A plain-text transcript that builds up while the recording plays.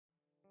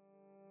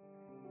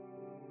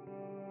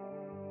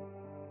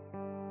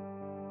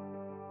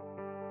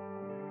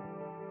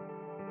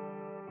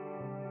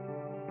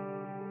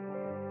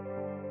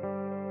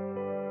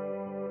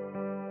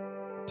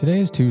Today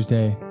is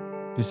Tuesday,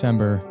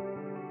 December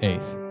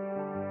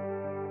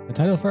 8th. The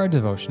title for our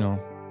devotional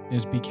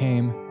is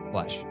Became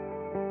Flesh.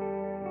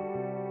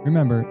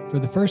 Remember, for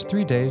the first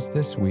 3 days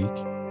this week,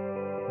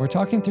 we're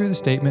talking through the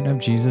statement of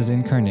Jesus'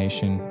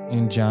 incarnation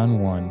in John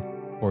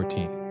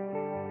 1:14.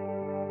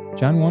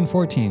 John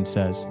 1:14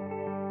 says,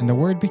 "And the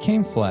Word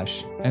became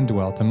flesh and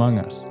dwelt among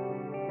us,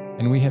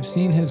 and we have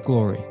seen his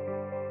glory,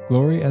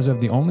 glory as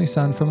of the only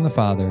Son from the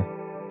Father,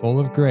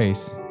 full of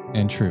grace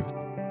and truth."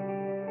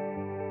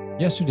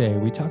 Yesterday,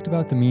 we talked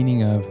about the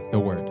meaning of the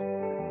Word.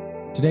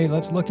 Today,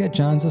 let's look at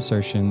John's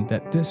assertion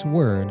that this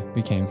Word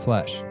became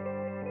flesh.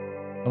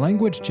 The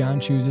language John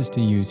chooses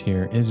to use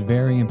here is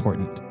very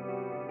important.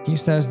 He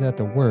says that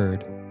the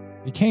Word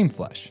became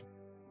flesh.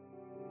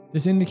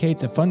 This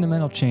indicates a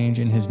fundamental change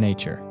in his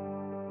nature.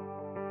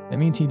 That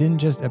means he didn't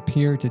just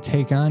appear to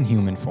take on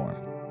human form.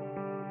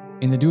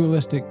 In the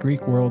dualistic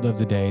Greek world of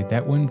the day,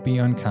 that wouldn't be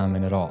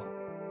uncommon at all.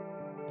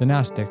 The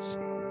Gnostics,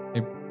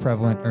 a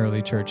prevalent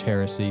early church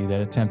heresy that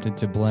attempted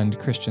to blend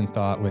Christian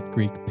thought with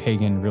Greek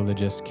pagan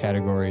religious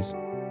categories,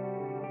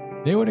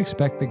 they would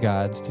expect the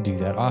gods to do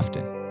that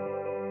often.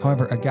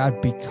 However, a God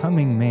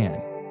becoming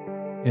man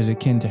is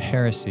akin to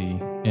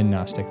heresy in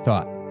Gnostic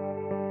thought.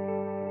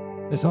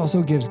 This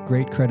also gives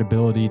great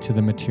credibility to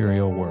the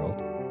material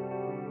world.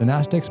 The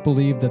Gnostics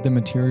believed that the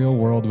material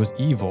world was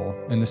evil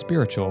and the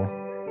spiritual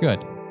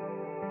good.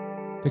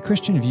 The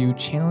Christian view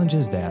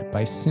challenges that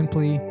by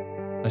simply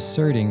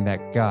asserting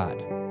that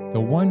God, the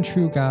one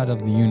true God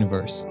of the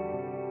universe,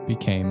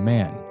 became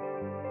man.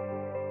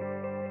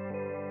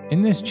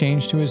 In this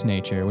change to his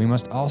nature, we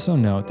must also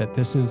note that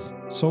this is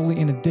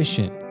solely in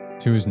addition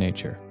to his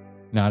nature,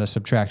 not a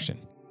subtraction.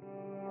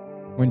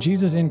 When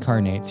Jesus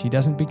incarnates, he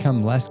doesn't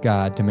become less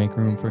God to make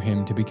room for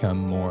him to become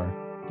more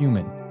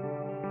human.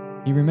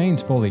 He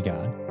remains fully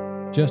God,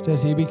 just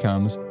as he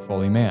becomes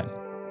fully man.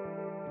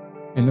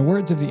 In the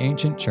words of the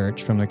ancient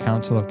church from the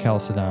Council of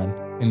Chalcedon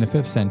in the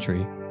 5th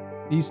century,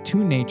 these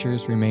two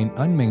natures remain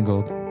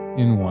unmingled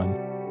in one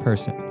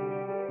person.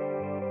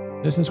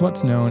 This is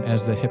what's known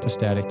as the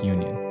hypostatic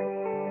union.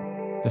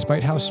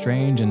 Despite how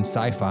strange and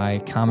sci-fi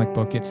comic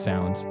book it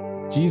sounds,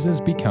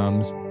 Jesus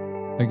becomes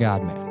the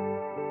God-man.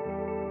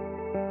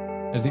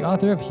 As the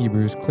author of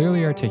Hebrews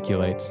clearly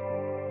articulates,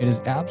 it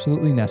is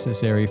absolutely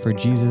necessary for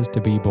Jesus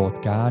to be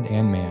both God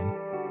and man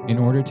in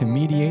order to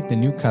mediate the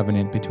new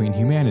covenant between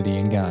humanity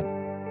and God.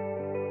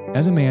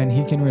 As a man,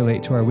 he can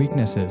relate to our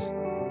weaknesses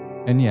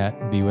and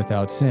yet be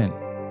without sin.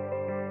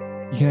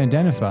 He can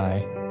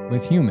identify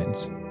with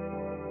humans.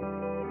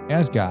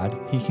 As God,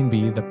 he can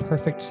be the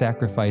perfect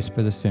sacrifice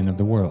for the sin of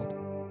the world.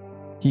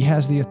 He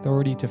has the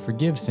authority to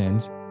forgive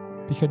sins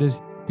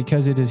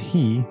because it is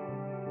he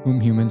whom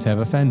humans have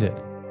offended.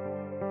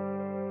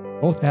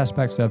 Both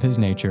aspects of his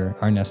nature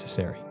are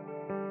necessary.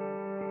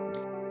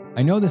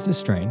 I know this is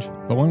strange,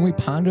 but when we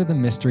ponder the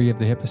mystery of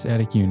the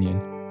hypostatic union,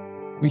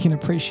 we can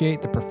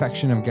appreciate the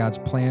perfection of God's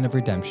plan of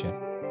redemption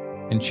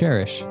and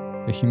cherish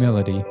the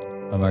humility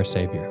of our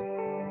Savior.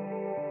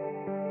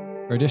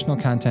 For additional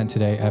content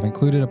today, I've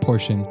included a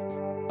portion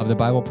of the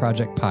Bible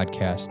Project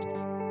podcast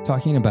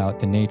talking about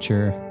the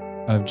nature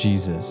of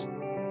Jesus.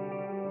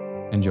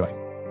 Enjoy.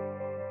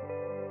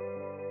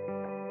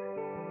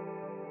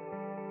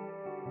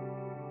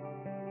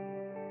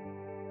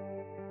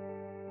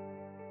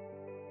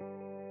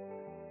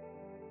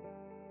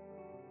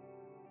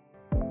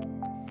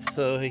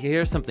 So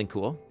here's something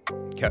cool.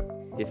 Okay.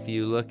 If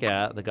you look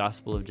at the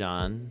Gospel of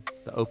John,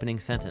 the opening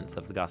sentence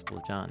of the Gospel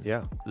of John.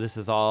 Yeah. This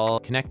is all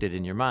connected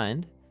in your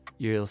mind.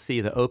 You'll see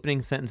the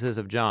opening sentences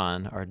of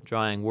John are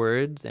drawing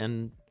words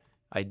and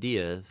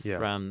ideas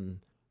from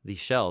the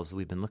shelves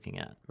we've been looking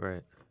at.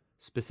 Right.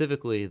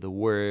 Specifically, the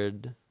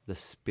Word, the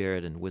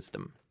Spirit, and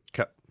wisdom.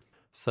 Okay.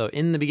 So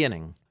in the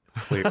beginning.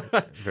 Clear.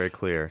 Very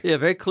clear. Yeah,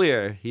 very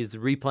clear. He's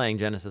replaying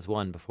Genesis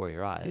 1 before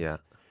your eyes. Yeah.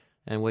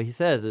 And what he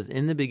says is,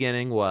 in the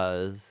beginning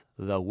was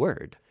the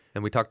Word.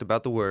 And we talked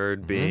about the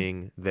Word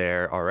being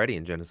there already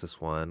in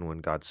Genesis 1 when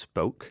God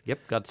spoke. Yep,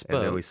 God spoke.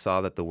 And then we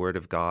saw that the Word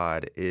of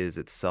God is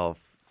itself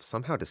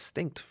somehow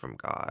distinct from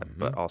God,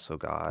 but also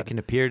God. It can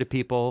appear to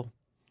people.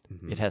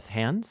 It has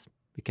hands.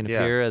 It can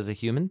appear as a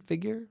human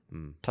figure,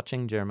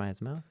 touching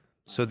Jeremiah's mouth.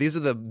 So these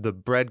are the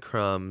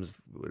breadcrumbs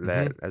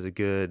that, as a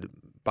good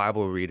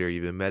Bible reader,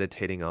 you've been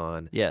meditating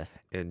on. Yes.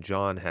 And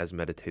John has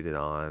meditated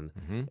on.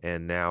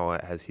 And now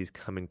as he's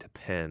coming to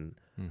pen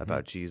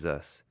about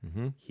Jesus,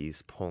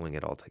 he's pulling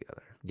it all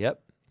together.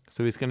 Yep.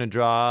 So he's going to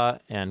draw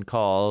and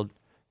call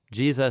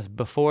Jesus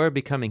before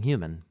becoming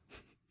human,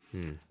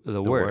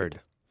 the Word.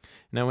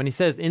 Now, when he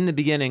says, in the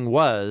beginning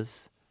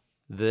was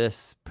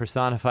this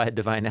personified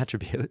divine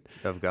attribute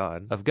Of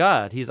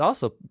God, he's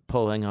also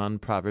pulling on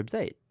Proverbs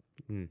 8.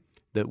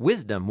 That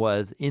wisdom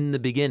was in the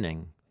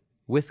beginning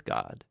with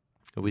God.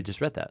 We just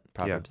read that,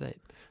 Proverbs 8.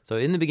 So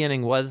in the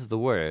beginning was the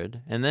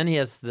Word. And then he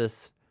has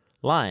this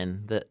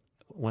line that,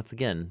 once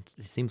again,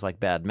 seems like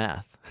bad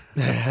math.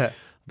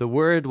 The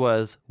Word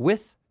was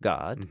with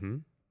God,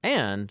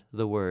 and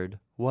the Word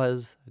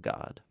was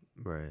God.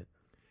 Right.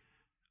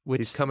 Which,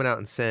 He's coming out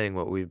and saying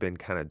what we've been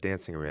kind of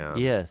dancing around.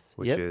 Yes.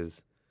 Which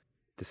is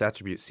This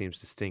attribute seems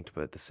distinct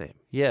but the same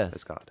Yes.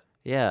 as God.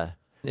 Yeah.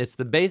 It's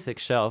the basic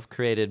shelf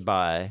created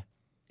by,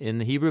 in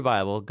the Hebrew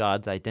Bible,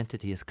 God's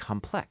identity is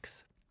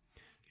complex.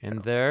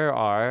 And there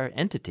are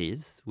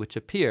entities which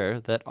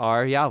appear that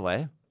are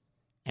Yahweh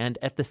and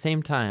at the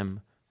same time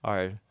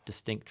are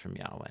distinct from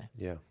Yahweh.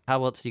 Yeah.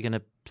 How else are you going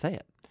to say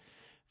it?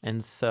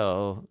 And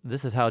so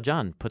this is how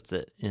John puts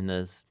it in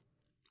as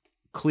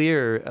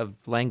clear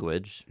of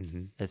language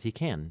as he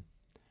can.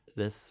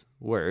 This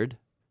word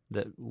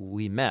that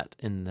we met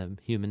in the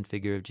human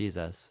figure of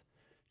Jesus.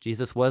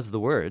 Jesus was the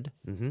Word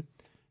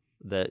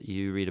that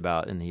you read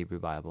about in the Hebrew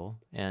Bible,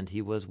 and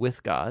he was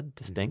with God,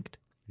 distinct,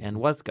 and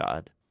was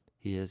God.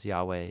 He is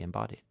Yahweh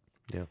embodied.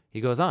 Yeah.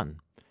 He goes on.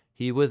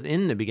 He was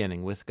in the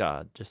beginning with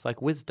God, just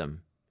like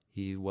wisdom.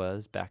 He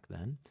was back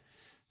then.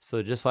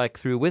 So just like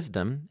through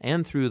wisdom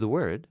and through the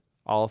Word,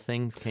 all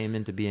things came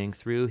into being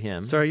through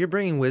him. So you're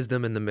bringing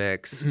wisdom in the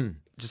mix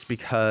just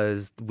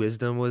because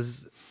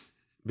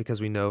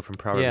we know from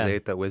Proverbs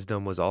 8 that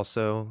wisdom was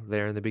also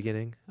there in the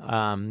beginning?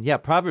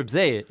 Proverbs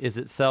 8 is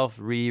itself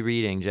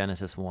rereading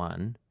Genesis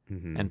 1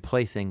 and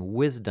placing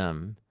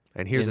wisdom.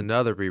 And here's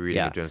another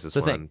rereading of Genesis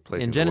 1.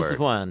 Placing in Genesis the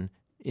word. 1,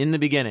 in the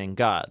beginning,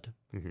 God.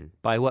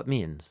 By what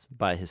means?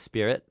 By his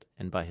Spirit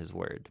and by his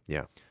Word.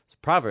 Yeah. So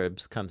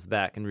Proverbs comes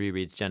back and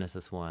rereads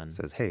Genesis 1. It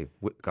says, hey,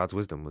 God's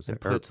wisdom was there.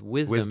 And puts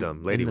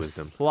wisdom Lady in the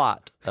Wisdom.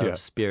 slot of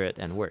Spirit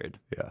and Word.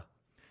 Yeah.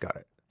 Got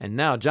it. And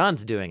now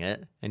John's doing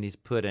it, and he's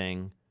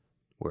putting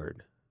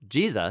Word.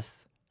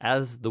 Jesus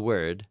as the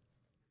Word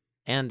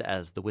and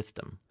as the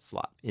wisdom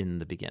slot in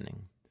the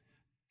beginning.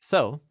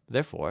 So,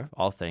 therefore,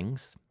 all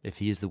things, if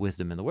he is the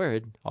wisdom and the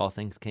Word, all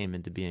things came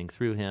into being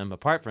through him.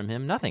 Apart from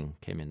him, nothing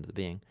came into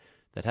being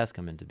that has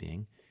come into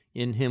being.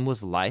 In him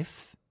was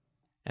life,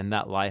 and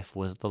that life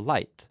was the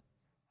light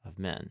of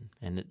men,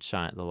 and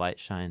the light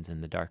shines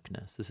in the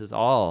darkness. This is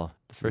all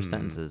the first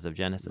sentences of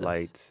Genesis.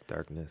 Light,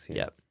 darkness. Yeah.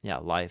 Yep. Yeah,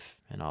 life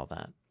and all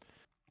that.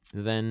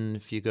 Then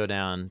if you go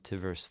down to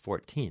verse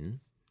 14,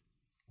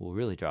 we'll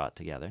really draw it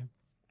together.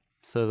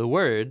 So the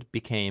Word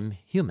became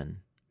human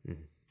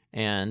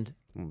and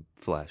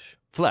flesh.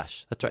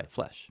 That's right,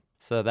 flesh.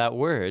 So that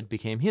Word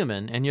became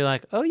human, and you're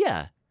like, oh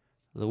yeah,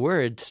 the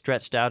Word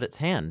stretched out its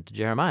hand to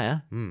Jeremiah.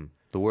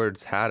 The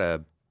Word's had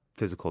a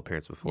physical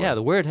appearance before. Yeah,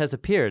 the Word has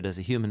appeared as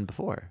a human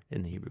before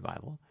in the Hebrew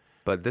Bible.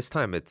 But this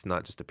time it's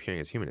not just appearing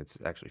as human, it's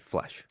actually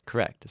flesh.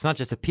 Correct. It's not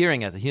just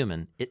appearing as a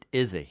human, it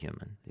is a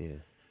human.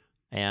 Yeah.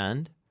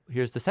 And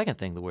here's the second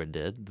thing the Word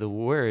did. The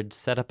Word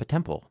set up a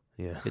temple.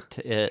 Yeah.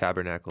 It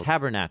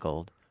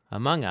tabernacled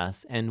among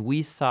us, and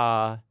we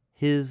saw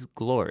his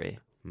glory.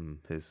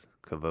 His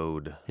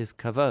kavod. His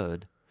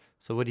kavod.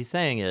 So what he's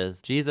saying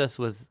is Jesus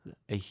was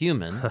a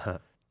human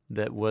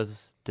that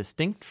was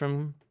distinct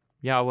from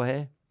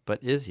Yahweh,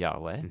 but is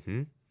Yahweh.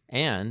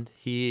 And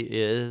he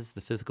is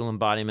the physical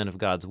embodiment of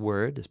God's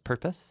Word, his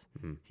purpose.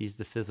 He's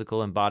the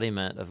physical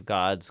embodiment of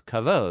God's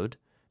kavod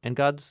and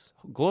God's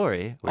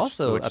glory,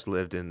 which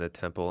lived in the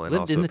temple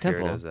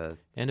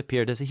and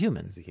appeared as a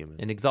human,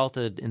 an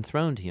exalted,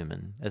 enthroned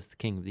human, as the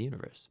King of the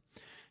universe.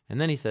 And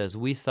then he says,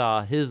 we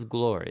saw his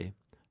glory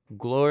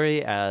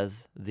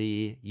as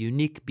the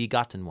unique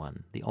begotten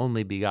one, the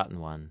only begotten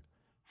one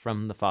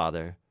from the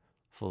Father,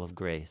 full of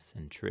grace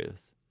and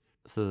truth.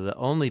 So the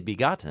only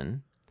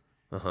begotten,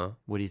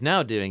 what he's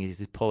now doing is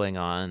he's pulling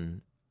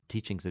on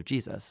teachings of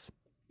Jesus.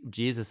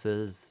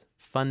 Jesus's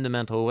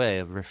fundamental way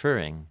of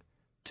referring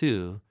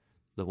to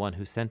the one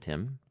who sent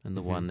him and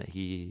the one that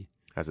he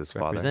as his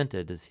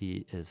represented father. As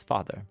his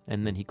father.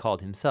 And then he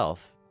called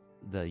himself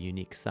the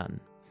unique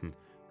Son,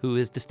 who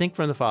is distinct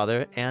from the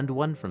Father and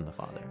one from the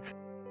Father.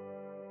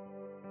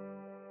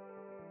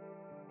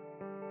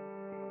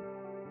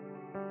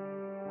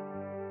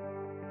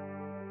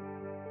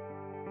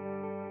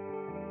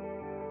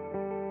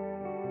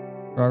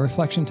 For our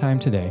reflection time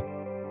today,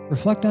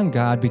 reflect on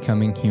God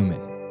becoming human.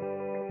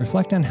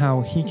 Reflect on how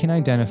he can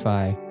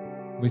identify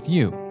with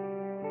you.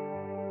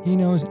 He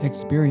knows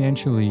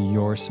experientially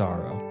your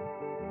sorrow,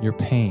 your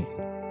pain,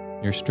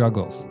 your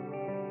struggles.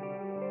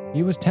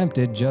 He was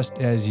tempted just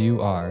as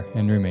you are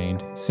and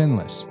remained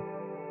sinless.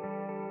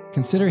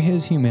 Consider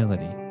his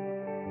humility,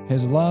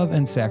 his love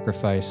and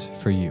sacrifice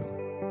for you.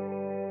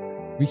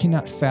 We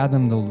cannot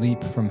fathom the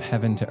leap from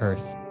heaven to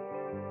earth,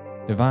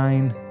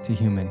 divine to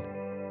human.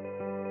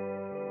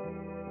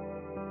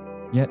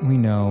 Yet we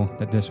know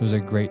that this was a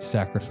great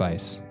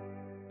sacrifice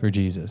for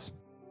Jesus.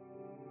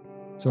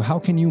 So how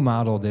can you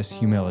model this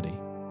humility,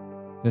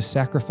 this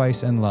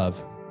sacrifice and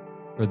love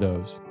for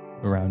those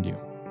around you?